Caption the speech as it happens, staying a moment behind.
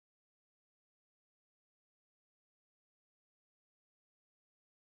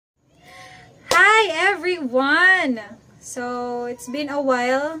everyone! So, it's been a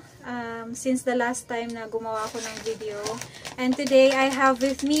while since the last time na gumawa ako ng video. And today, I have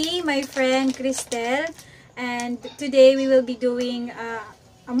with me my friend Cristel. And today, we will be doing a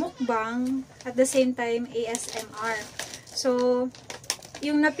mukbang at the same time ASMR. So,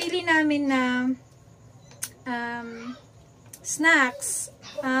 yung napili namin na snacks,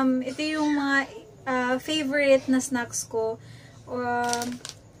 ito yung mga favorite na snacks ko.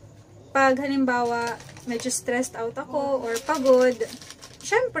 Pag halimbawa medyo stressed out ako or pagod,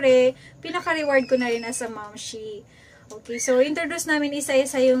 syempre, pinaka-reward ko na rin as a momshi. Okay, so introduce namin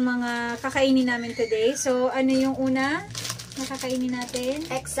isa-isa yung mga kakainin namin today. So, ano yung una na kakainin natin?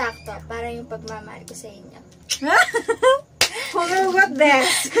 Eksakto, para yung pagmamahal ko sa inyo. Who got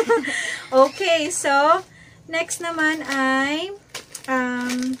this? Okay, so, next naman ay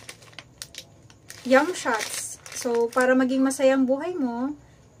yum shots. So, para maging masayang buhay mo,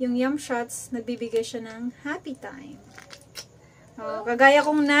 yung yum shots, nagbibigay siya ng happy time. Kagaya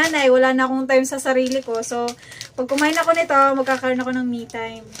kong nanay, wala na akong time sa sarili ko. So, pag kumain ako nito, magkakaroon ako ng me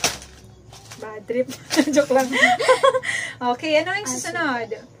time. Bad trip. Joke lang. Okay, ano yung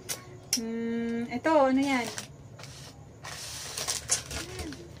susunod? Ito, ano yan?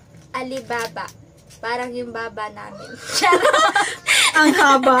 Alibaba. Parang yung baba namin. Ang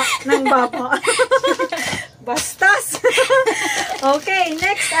haba ng baba. Bastas. Okay,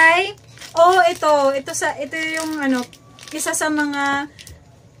 next ay ito yung isa sa mga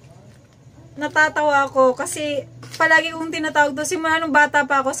natatawa ko kasi palagi kong tinatawag to simula nung bata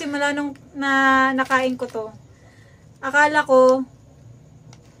pa ako, simula nung nakain ko to. Akala ko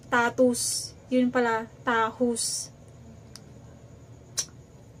tatus. Yun pala, tahus.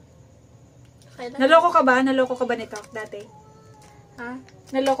 Naloko ka ba? Naloko ka ba nito dati? Ha?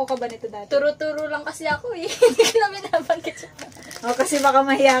 Naloko ka ba nito dati? Turo-turo lang kasi ako eh. Hindi ko namin nabanggit siya. O, kasi baka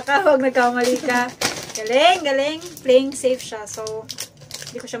mahiya ka, huwag nagkamali ka. Galing, galing. Playing safe siya. So,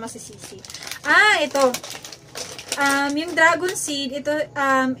 hindi ko siya masisisi. Ito. Yung dragon seed, ito,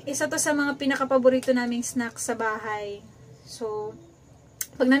 isa to sa mga pinaka-paborito naming snacks sa bahay. So,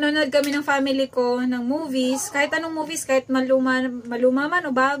 pag nanonood kami ng family ko ng movies, kahit anong movies, kahit maluma man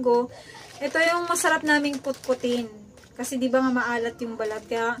o bago, ito yung masarap naming kutkutin. Kasi di ba nga maalat yung balat,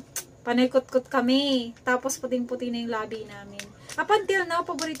 kaya panay kutkut kami. Tapos puting-puti na yung labi namin. Up until now,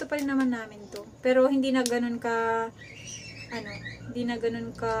 paborito pa rin naman namin to. Pero hindi na ganun ka, hindi na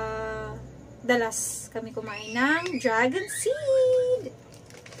ganun ka dalas kami kumain ng dragon seed.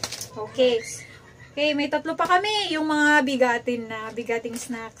 Okay. Okay, may tatlo pa kami. Yung mga bigating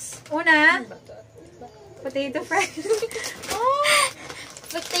snacks. Una, potato fries.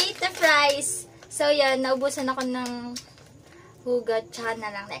 Potato fries. So, yan. Naubusan ako ng hugot. Tsaka na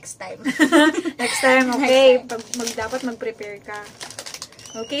lang next time. Next time, okay. Dapat mag-prepare ka.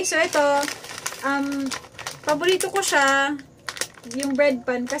 Okay, so ito. Paborito ko siya. Yung bread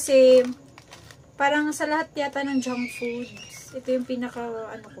pan. Kasi, parang sa lahat yata ng junk foods, ito yung pinaka,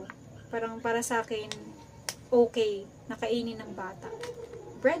 ko. Parang para sa akin, okay. Nakainin ng bata.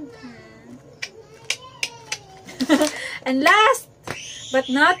 Bread pan. And last,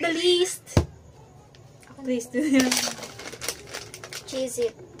 but not the least, please do yan.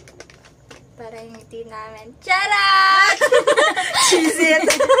 Cheese it. Para yung ngiti namin. Charot! Cheese it.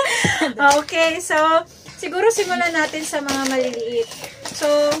 Okay, so, siguro simulan natin sa mga maliliit. So,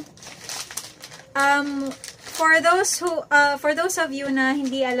 for those of you na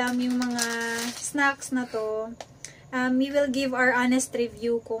hindi alam yung mga snacks na to, we will give our honest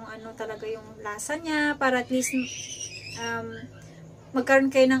review kung ano talaga yung lasa niya, para at least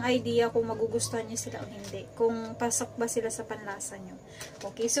magkaroon kayo ng idea kung magugustuhan niyo sila o hindi. Kung pasok ba sila sa panlasa niyo.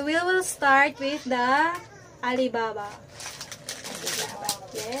 Okay, so we will start with the Alibaba.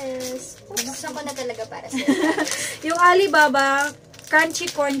 Yes. Gusto ko na talaga para sa Yung Alibaba, crunchy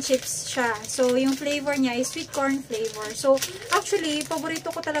corn chips siya. So, yung flavor niya is sweet corn flavor. So, actually,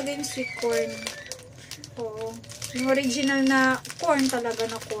 paborito ko talaga yung sweet corn. Oo. Yung original na corn talaga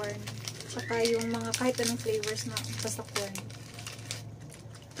na corn. Saka yung mga kahit anong flavors na basta corn.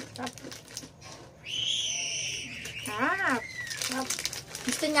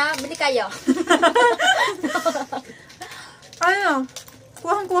 Gusto niya, bili kayo.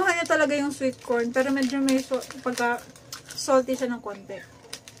 Kuhang-kuha niya talaga yung sweet corn, pero medyo may pagka salty siya ng konti.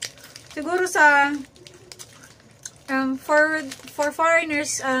 Siguro sa for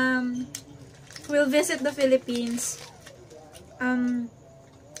foreigners who will visit the Philippines,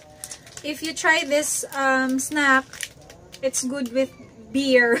 if you try this snack, it's good with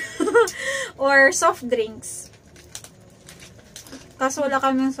beer or soft drinks. Kaso wala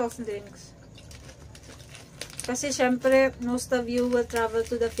kaming soft drinks. Kasi syempre, most of you will travel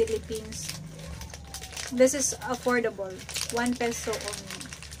to the Philippines. This is affordable. 1 peso only.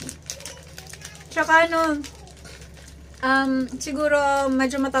 Tsaka ano, siguro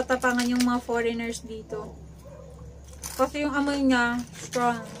medyo matatapangan yung mga foreigners dito. Kasi yung amoy niya,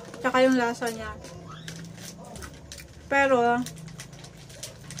 strong. Tsaka yung lasa niya. Pero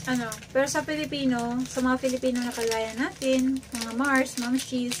sa Filipino, sa mga Filipino na kagaya natin, mga Mars,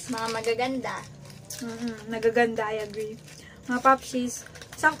 Mamshis, Mga magaganda. nagaganda, I agree. Mga Popshis,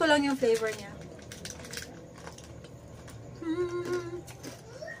 sakto lang yung flavor niya.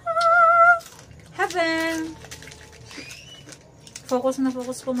 Heaven! Focus na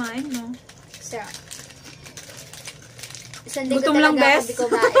focus kumain, no? So, isang linggo Gutom lang, talaga bes. ako di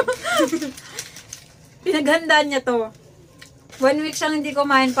kumain. Pinaghandaan niya to. 1 week siyang hindi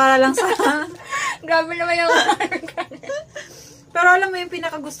kumain para lang sa... Grabe naman yung Pero alam mo yung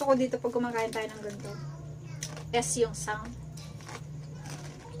pinakagusto ko dito pag kumakain tayo ng ganito. S yung sound.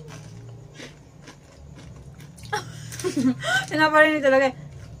 Pinaparinig talaga.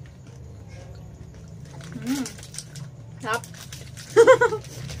 Sarap.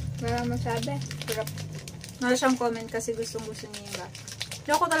 Wala masabi. Sarap. Meron siyang comment kasi gustong-gusto niya yung bata. Hindi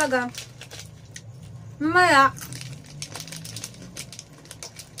ako talaga. Mamaya,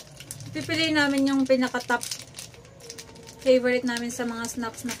 pipiliin namin yung pinaka-top favorite namin sa mga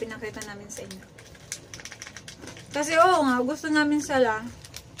snaps na pinakita namin sa inyo. Kasi oo nga, gusto namin sila.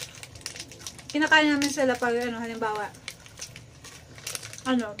 Kinakain namin sila pag halimbawa,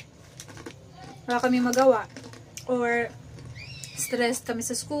 wala kami magawa. Or, stress kami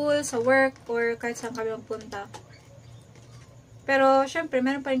sa school, sa work, or kahit saan kami magpunta. Pero, syempre,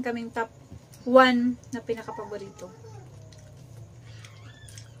 meron pa rin kaming top 1 na pinaka-paborito.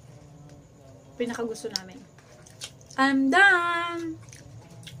 Pinaka-gusto namin. I'm done!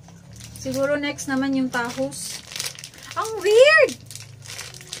 Siguro next naman yung tahos. Ang weird!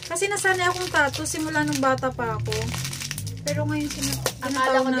 Kasi nasanay akong tato simula nung bata pa ako. Pero ngayon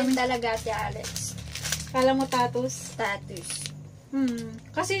Akala ko din talaga si Alex. Kala mo tatos? Status.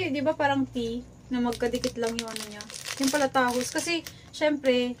 Kasi, di ba parang T, na magkadikit lang yung ano niya. Yung pala tahos. Kasi,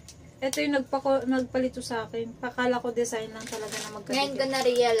 syempre, ito yung nagpalito sa akin. Pakala ko design lang talaga na magkadikit. Ngayon ko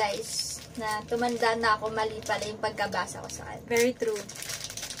na-realize na tumanda na ako, mali pala yung pagkabasa ko sa akin. Very true.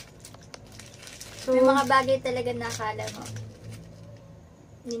 So, May mga bagay talaga na akala mo.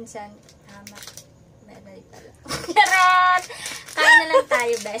 Minsan, tama. Mali pala. Charot! Kain na lang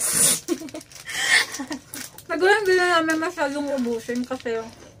tayo, best. Nagulang din na namin masyadong ubusin kasi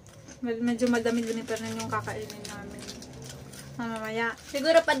medyo madami-dami pa rin yung kakainin namin. Mamaya.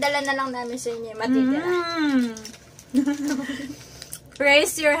 Siguro padala na lang namin sa inyo yung matitira.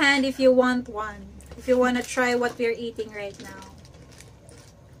 Raise your hand if you want one. If you want to try what we're eating right now.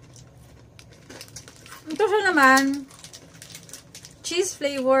 Ito siya naman, cheese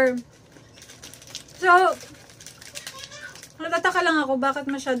flavor. So, natataka lang ako bakit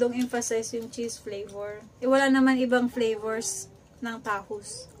masyadong emphasize yung cheese flavor. Wala naman ibang flavors ng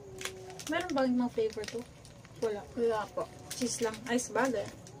tahos. Meron bang ibang flavor to? Wala. Wala po. Cheese lang. Ay, sabagay.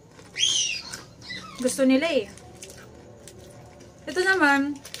 Gusto nila eh. Ito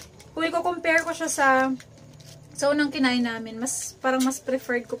naman, kung i-compare ko siya sa unang kinain namin, parang mas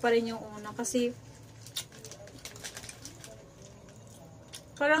preferred ko pa rin yung una. Kasi,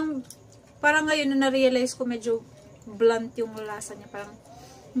 parang ngayon na na-realize ko medyo blunt yung lasa niya. Parang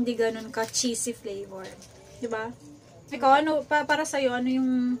hindi ganun ka cheesy flavor. Diba? Ikaw, para sa'yo, ano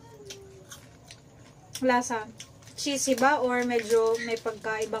yung lasa? Cheesy ba? Or medyo may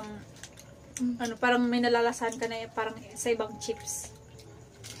pagkaibang, parang may nalalasahan ka na parang sa ibang chips?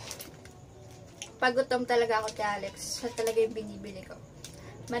 Pag gutom talaga ako kay Alex, siya talaga yung binibili ko.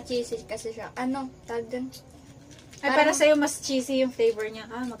 Ma-cheesy kasi siya. Tawag dun? Ay, para sa'yo mas cheesy yung flavor niya.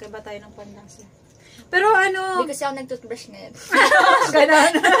 Magkaiba tayo ng panlasa. Pero Hindi kasi ako nag-toothbrush ngayon.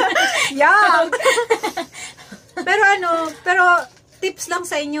 Ganon. Yuck! Pero tips lang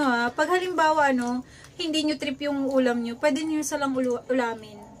sa inyo ha. Pag halimbawa hindi nyo trip yung ulam nyo, pwede nyo salang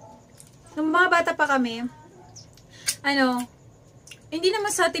ulamin. Nung mga bata pa kami, hindi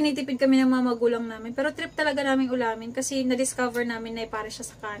naman sa tinitipid kami ng mga magulang namin, pero trip talaga namin ulamin kasi na-discover namin na ipare siya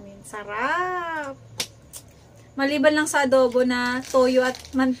sa kanin. Sarap! Maliban lang sa adobo na toyo at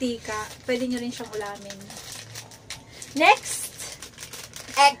mantika, pwede nyo rin siyang ulamin. Next!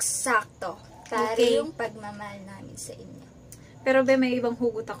 Eksakto. Para Okay. yung pagmamahal namin sa inyo. Pero may ibang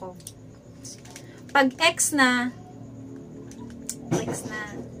hugot ako. Pag X na,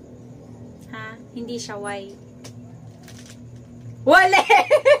 hindi siya Y. Wala!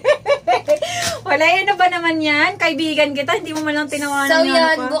 Wala, ano ba naman yan? Kaibigan kita, hindi mo man lang tinawanan So yung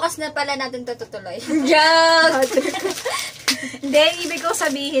yun, pa. bukas na pala natin tutuloy. Joke! Hindi, ibig ko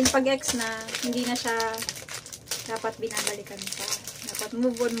sabihin, pag ex na, hindi na siya dapat binabalikan pa. Dapat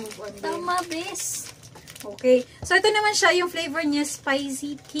move on din. Tama, bes. Okay. So, ito naman siya, yung flavor niya,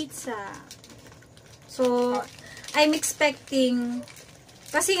 spicy pizza. So, I'm expecting,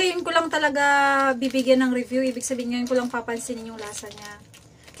 kasi ngayon ko lang talaga bibigyan ng review. Ibig sabihin, ngayon ko lang papansinin yung lasa niya.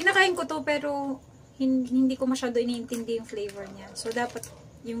 Kinakain ko to, pero hindi ko masyado iniintindi yung flavor niya. So, dapat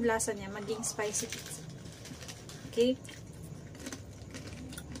yung lasa niya maging spicy pizza. Okay?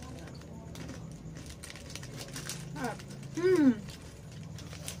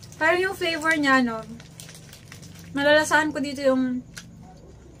 Parang yung flavor niya, no, malalasahan ko dito yung,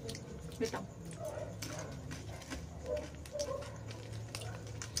 wait lang.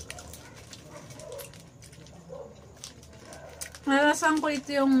 Malalasahan ko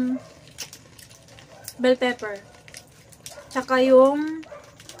dito yung bell pepper. Tsaka yung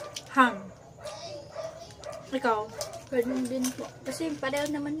ham. Ikaw? Ganun din po. Kasi pareho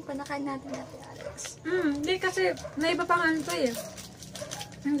naman yung nakain natin natin, Alex. Hindi kasi, may iba pang ano to eh.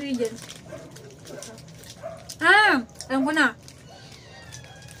 Ingredients. Alam ko na.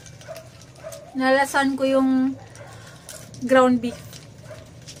 Nalasan ko yung ground beef.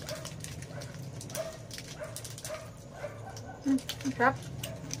 Sarap.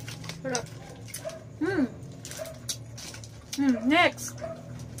 Sarap. Next.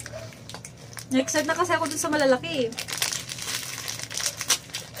 Next set na kasi ako dun sa malalaki.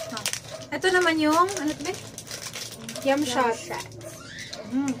 Ito naman yung, ano ito ba? Yum shot.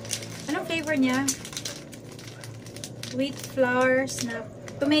 Anong flavor niya? Wheat flour snap.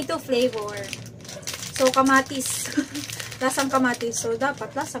 Tomato flavor. So, kamatis. Lasang kamatis. So,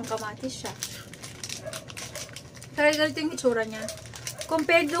 dapat lasang kamatis siya. Kaya ganito yung itsura niya.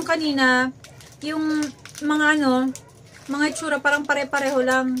 Compared nung kanina, yung mga ano, mga itsura parang pare-pareho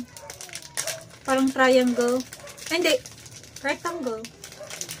lang. Parang triangle. Hindi. Rectangle.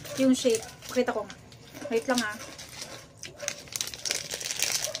 Yung shape. Pakita ko nga. Wait lang ah.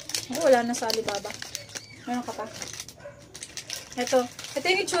 Oh, wala na sa Alibaba. Meron ka pa. Ito. Ito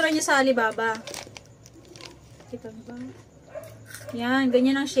yung itsura niya sa Alibaba. Kita mo ba? Yan.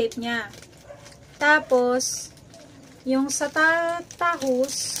 Ganyan ang shape niya. Tapos, yung sa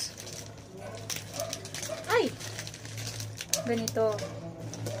tahos, ay! Ganito.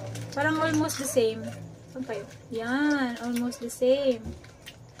 Parang almost the same. Saan kayo? Yan. Almost the same.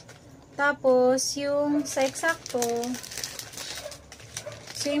 Tapos, yung sa eksakto,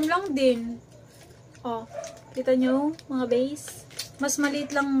 same lang din. Oh, kita nyo, mga base. Mas maliit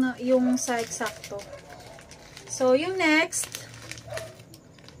lang yung sa eksakto. So, yung next,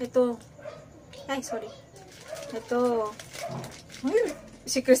 ito. Ay, sorry. Ito. Ay,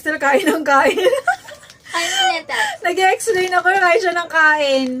 si Crystal kain ng kain. Ay, neta. Nag-explain ako yung kain siya ng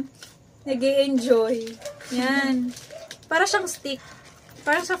kain. Nag-enjoy. Yan. Para siyang stick.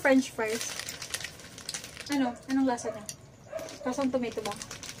 Parang sa french fries. Ano? Anong lasa niya? Lasang tomato ba?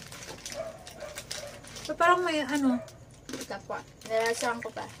 So, parang may ano. Ito po. Nalasahan ko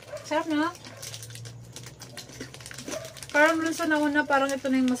pa. Sarap na. Parang dun sa nauna, parang ito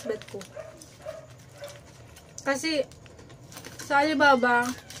na yung mas bet ko. Kasi, sa Alibaba,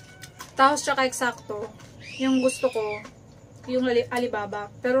 tahos tsaka eksakto, yung gusto ko, yung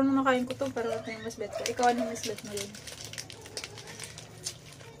Alibaba. Pero nung nakain ko to, parang ito yung mas bet ko. Ikaw, ano yung mas bet mo yun?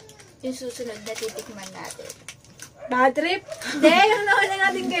 Yung susunod na titikman natin. Bad trip? Hindi, yung nauna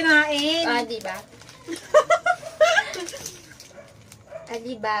natin kinain. Diba?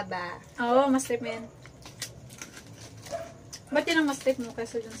 Alibaba. Oo, mas trip mo yan. Ba't yun ang mas trip mo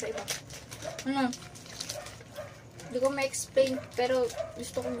kaysa dun sa iba? Ano? Hindi ko ma-explain, pero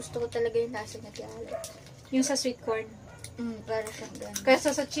gusto ko talaga yung lasa niya kaya Alex. Yung sa sweet corn. Para siyang gano'n.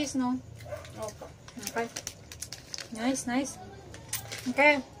 Kaysa sa cheese, no? Opo. Okay. Nice, nice.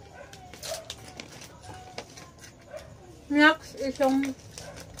 Okay. Next is yung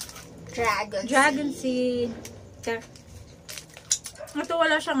dragon seed. Okay. Ito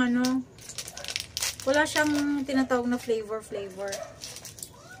wala siyang ano. Wala siyang tinatawag na flavor.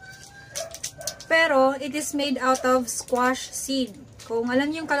 Pero, it is made out of squash seed. Kung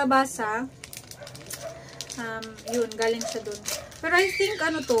alam niyo yung kalabasa, yun, galing siya dun. Pero I think,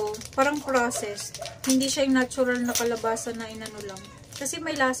 ano to, parang processed. Hindi siya yung natural na kalabasa na inano lang. Kasi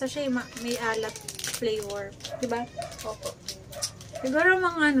may lasa siya, may alat flavor. Diba? Opo. Siguro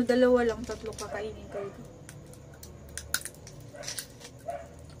mga ano, 2 lang, 3 kakainin ko ito.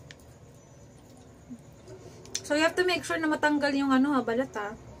 So, you have to make sure na matanggal yung ano, balat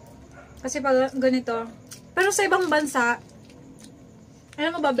ha. Kasi pag ganito. Pero sa ibang bansa,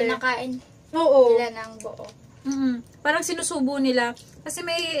 alam mo ba, Bel? Kinakain Oo. sila ng buo. Parang sinusubo nila. Kasi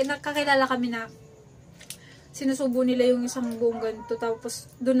may nakakilala kami na sinusubo nila yung isang buong ganito,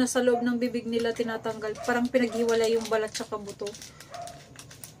 tapos doon na sa loob ng bibig nila tinatanggal. Parang pinaghiwala yung balat sa buto.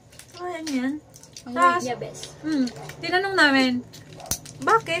 Ayan yan. Ang weird niya, best. Tinanong namin,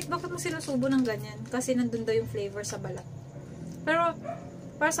 bakit? Bakit mo sinusubo ng ganyan? Kasi nandun daw yung flavor sa balat. Pero,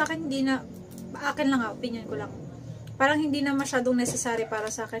 para sa akin, hindi na, akin lang opinion ko lang. Parang hindi na masyadong necessary para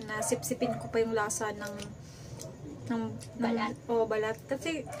sa akin na sipsipin ko pa yung lasa ng balat. Balat.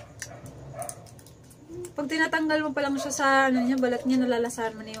 Kasi, pag tinatanggal mo pa lang siya sa balat niya,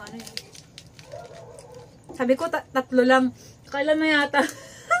 nalalasahan mo na yung Sabi ko, tatlo lang. Kala mo yata.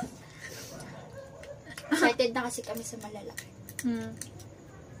 Excited na kasi kami sa malalaki.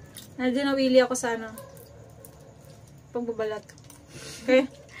 Medyo nawili ako sa pagbabalat. Okay?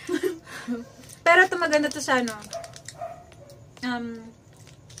 Pero ito maganda to sa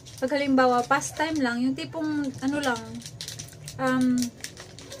pag halimbawa, pastime lang, yung tipong,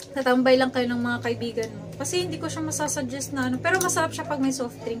 tatambay lang kayo ng mga kaibigan mo. Kasi hindi ko siya masasuggest na pero masarap siya pag may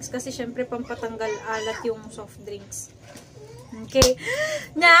soft drinks. Kasi syempre, pampatanggal alat yung soft drinks. Okay.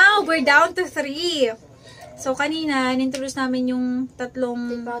 Now, we're down to 3. So, kanina, nintroduce namin yung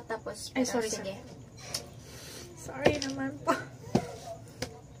tatlong... Diba, tapos, ay, sorry. Sorry naman po.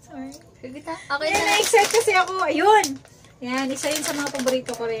 Sorry. Okay na. Na-excite kasi ako. Ayun. Yan, isa yun sa mga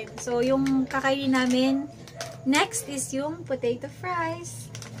paborito ko rin. So, yung kakainin namin, next is yung potato fries.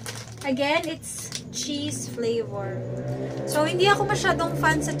 Again, it's cheese flavor. So, hindi ako masyadong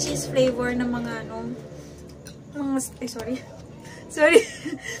fan sa cheese flavor ng mga, sorry.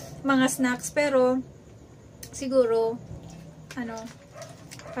 Mga snacks. Pero, siguro,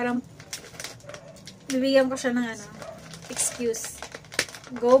 parang, bibigyan ko siya ng, excuse.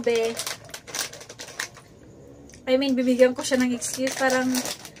 Go, be. Bibigyan ko siya ng excuse. Parang,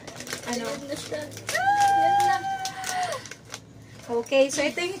 okay, so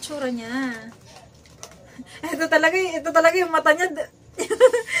ito yung itsura niya. Ito talaga yung mata niya.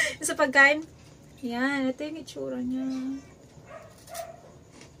 Sa pagkain. Yan, ito yung itsura niya.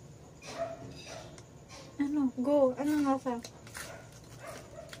 Go. Anong nasa?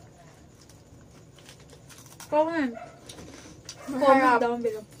 Comment. Comment down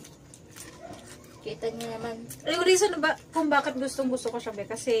below. Kita niyo naman. Yung reason kung bakit gustong-gusto ko siya,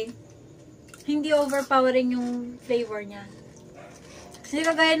 kasi hindi overpowering yung flavor niya. Hindi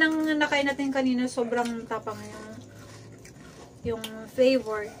kagaya ng nakain natin kanina, sobrang tapang yung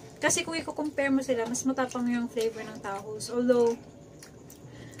flavor. Kasi kung i-compare mo sila, mas matapang yung flavor ng tahos. Although,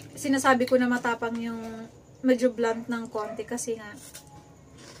 sinasabi ko na matapang yung medyo blunt ng konti kasi nga,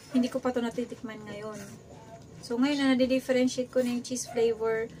 hindi ko pa ito natitikman ngayon. So, ngayon na nadi-differentiate ko na yung cheese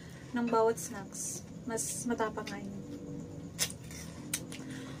flavor ng bawat snacks. Mas matapang ngayon.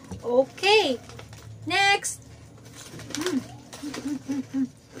 Okay! Next!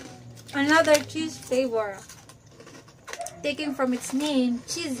 Another cheese flavor. Taking from its name,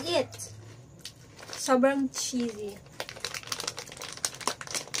 Cheese It. Sobrang cheesy.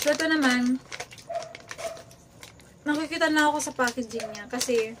 So, ito naman, nakikita na ako sa packaging niya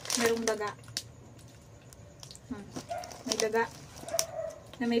kasi merong daga. May daga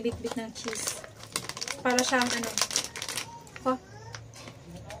na may bit-bit ng cheese. Para siyang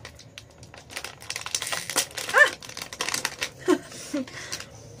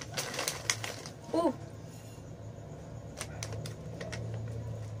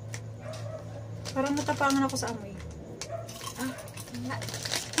parang natapangan ako sa amoy.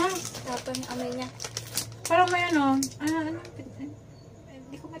 Tapos yung amoy niya. Parang may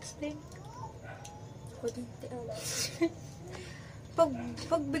hindi ko ma-explain.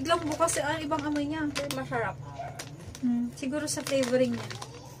 Pag biglang bukas, ibang amoy niya. Masarap. Siguro sa flavoring niya.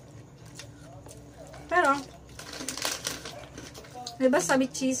 Pero, diba sabi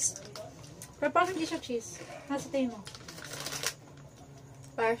cheese? Pero parang hindi siya cheese. Nasa tingin mo?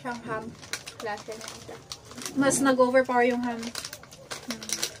 Para siyang ham. Lasa niya ito. Mas nag-overpower yung ham.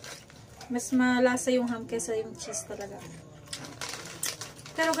 Mas malasa yung ham kesa yung cheese talaga.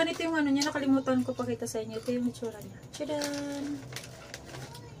 Pero ganito yung niya, nakalimutan ko pakita sa inyo. Ito yung itsura niya. Tchadan!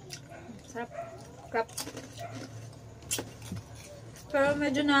 Sarap. Crap. Pero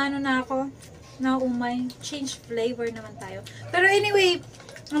medyo na ako. Naumay. Change flavor naman tayo. Pero anyway,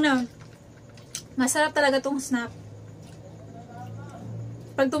 masarap talaga tong snack.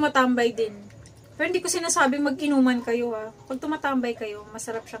 Pag tumatambay din. Pero hindi ko sinasabing mag-inuman kayo ha. Pag tumatambay kayo,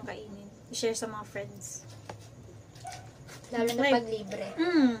 masarap siyang kainin. I-share sa mga friends. Lalo na pag libre.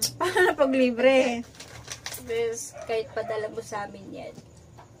 Paano na pag libre? Yes, kahit padala mo sa amin yan.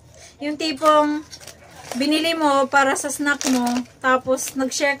 Yung tipong binili mo para sa snack mo, tapos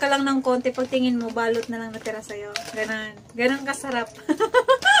nag-share ka lang ng konti, pagtingin mo, balot na lang natira sa'yo. Ganon. Ganon kasarap.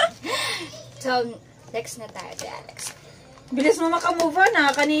 So, Next na tayo, Alex. Bilis mo makamove on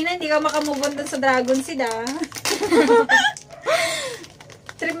ha. Kanina hindi ka makamove on dun sa Dragon Seed ha.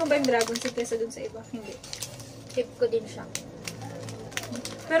 Trip mo ba yung Dragon Seed kaysa dun sa iba? Hindi. Trip ko din siya.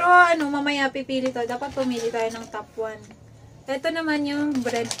 Pero ano, mamaya pipili tayo. Dapat pumili tayo ng top 1. Ito naman yung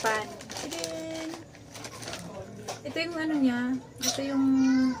bread pan. Again. Ito yung ano niya. Ito yung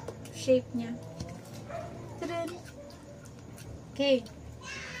shape niya. Tadaan. Okay.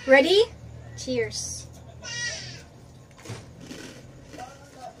 Ready? Cheers.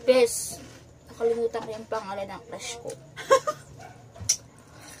 Bes, nakalimutan ko yung pangalan ng crush ko.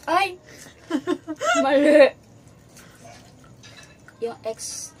 Ay! Mali! Yung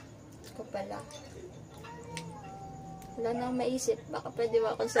ex ko pala. Wala nang maisip. Baka pwede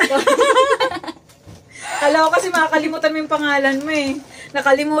ba akong sagot? Kala ko kasi makakalimutan mo yung pangalan mo eh.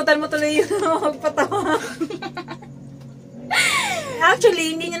 Nakalimutan mo tuloy yung magpatawa.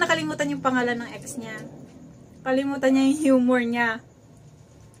 Actually, hindi niya nakalimutan yung pangalan ng ex niya. Kalimutan niya yung humor niya.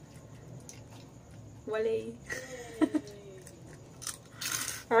 Walay.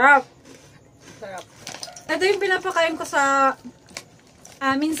 Sarap. Sarap. Ito yung pinapakain ko sa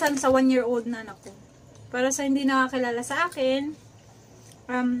minsan sa 1-year-old na anak ko. Para sa hindi nakakilala sa akin,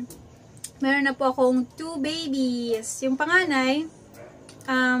 meron na po akong 2 babies. Yung panganay,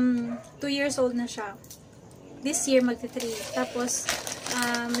 2 years old na siya. This year, magti-3. Tapos,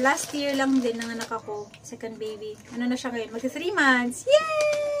 last year lang din nanganak ako, second baby. Ano na siya ngayon? Magti-3 months.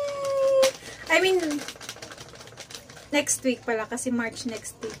 Yay! I mean, next week pala, kasi March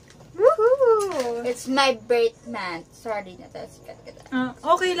next week. Woohoo! It's my birth month. Sorry na tayo.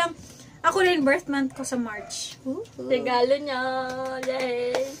 Okay lang. Ako rin, birth month ko sa March. Woohoo! Regalo niya.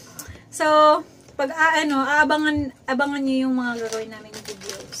 Yay! So, pag abangan niyo yung mga gagawin namin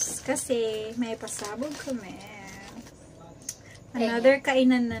videos. Kasi, may pasabog kami. Another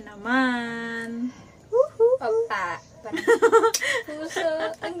kainan na naman. Woohoo! Papa. Puso.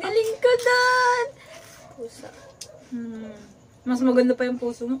 Ang galing ko doon. Puso. Mas maganda pa yung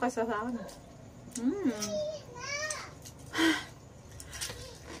puso mo kaysa sa akin.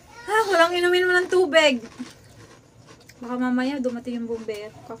 Walang inumin mo ng tubig. Baka mamaya dumating yung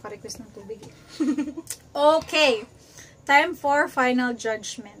bumbero. Kaka-request ng tubig. Okay. Time for final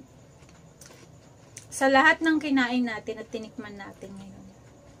judgment. Sa lahat ng kinain natin at tinikman natin ngayon.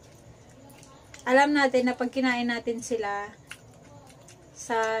 Alam natin na pag kinain natin sila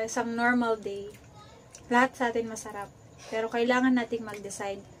sa isang normal day, lahat sa atin masarap. Pero kailangan nating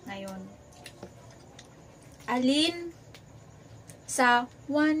mag-decide ngayon. Alin sa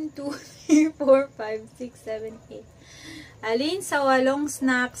 1, 2, 3, 4, 5, 6, 7, 8. Alin sa 8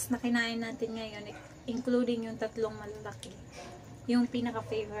 snacks na kinain natin ngayon, including yung 3 malalaki, yung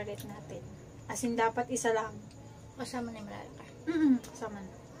pinaka-favorite natin. As in, dapat isa lang. Kasama na yung malalaki. Kasama na.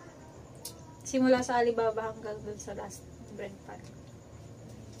 Simula sa Alibaba hanggang dun sa last bread pan.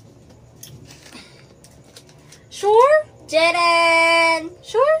 Sure? Jeren!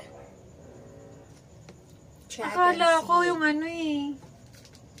 Sure? Dragon Akala ko seed. yung ano eh.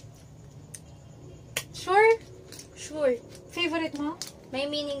 Sure? Sure. Favorite mo? May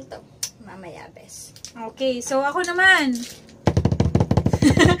meaning to. Mamaya, bes. Okay, so ako naman.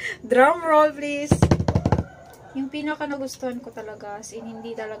 Drum roll, please. Yung pinaka nagustuhan ko talaga, as in,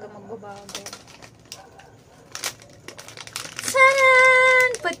 hindi talaga magbabago. Taran!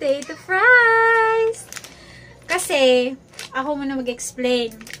 Potato fries! Kasi, ako muna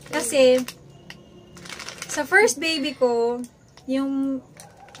mag-explain. Kasi, sa first baby ko, yung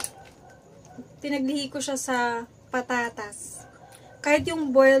pinaglihi ko siya sa patatas. Kahit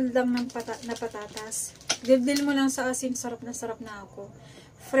yung boiled lang ng na patatas, dildil mo lang sa asin, sarap na ako.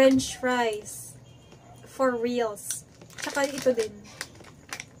 French fries. For reals. Tsaka ito din.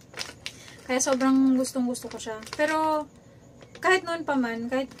 Kaya sobrang gustong-gusto ko siya. Pero, kahit noon pa man,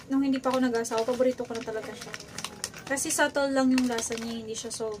 kahit nung hindi pa ako nag-asawa, paborito ko na talaga siya. Kasi subtle lang yung lasa niya, hindi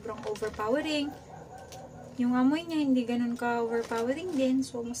siya sobrang overpowering. Yung amoy niya, hindi ganun ka-overpowering din.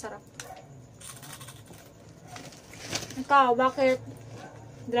 So, masarap. Ikaw, bakit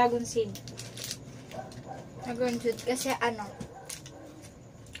dragon seed? Dragon seed kasi ano.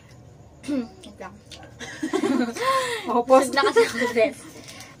 Wait lang. Pause na kasi ako, bes.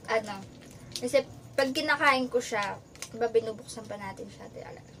 Ano. Kasi pag kinakain ko siya, diba binubuksan pa natin siya.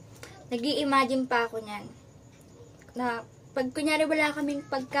 Nag-i-imagine pa ako niyan. Na pag kunyari wala kaming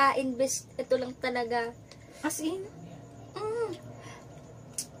pagkain, bes, ito lang talaga. As in?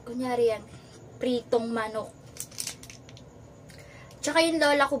 Kunyari yan, pritong manok. Tsaka yung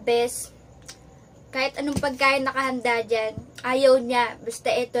lola ko, bes, kahit anong pagkain nakahanda dyan, ayaw niya.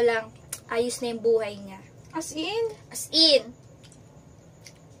 Basta ito lang, ayos na yung buhay niya. As in? As in.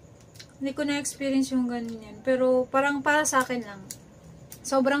 Hindi ko na-experience yung ganyan. Pero parang para sa akin lang,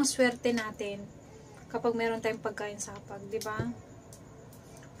 sobrang swerte natin kapag meron tayong pagkain sa hapag, di ba?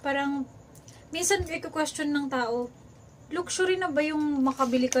 Parang, minsan i-question ng tao, luxury na ba yung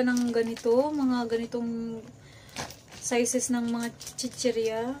makabili ka ng ganito? Mga ganitong sizes ng mga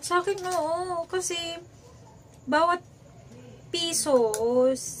chichirya? Sa akin, oo. Kasi, bawat piso o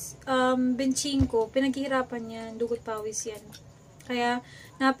benching ko, pinaghihirapan yan, dugot pawis yan. Kaya,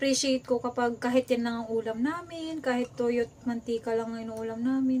 na-appreciate ko kapag kahit yan lang ang ulam namin, kahit toyo at mantika lang ang inuulam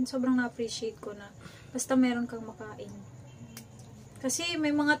namin, sobrang na-appreciate ko na. Basta meron kang makain. Kasi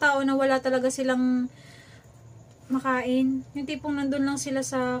may mga tao na wala talaga silang makain. Yung tipong nandun lang sila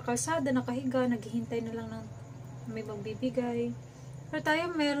sa kalsada, nakahiga, naghihintay na lang ng may magbibigay. Pero tayo,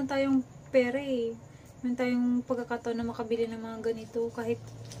 meron tayong pera eh. Meron tayong pagkakataon na makabili ng mga ganito kahit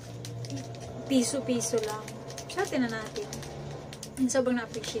piso-piso lang. Sa atin na natin. Sobrang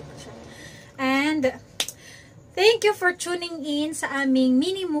na-appreciate ko siya. And, thank you for tuning in sa aming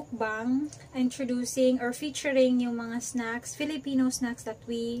mini mukbang, introducing or featuring yung mga snacks, Filipino snacks that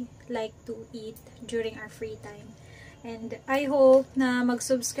we like to eat during our free time. And I hope na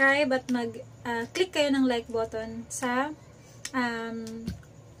mag-subscribe at mag-click kayo ng like button sa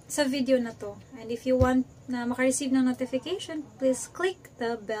video na to. And if you want na makareceive ng notification, please click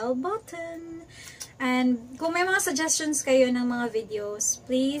the bell button. And kung may mga suggestions kayo ng mga videos,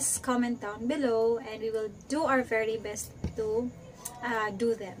 please comment down below and we will do our very best to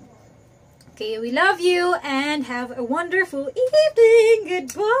do them. Okay, we love you and have a wonderful evening.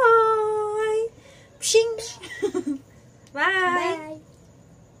 Goodbye. Pshing. Bye. Bye.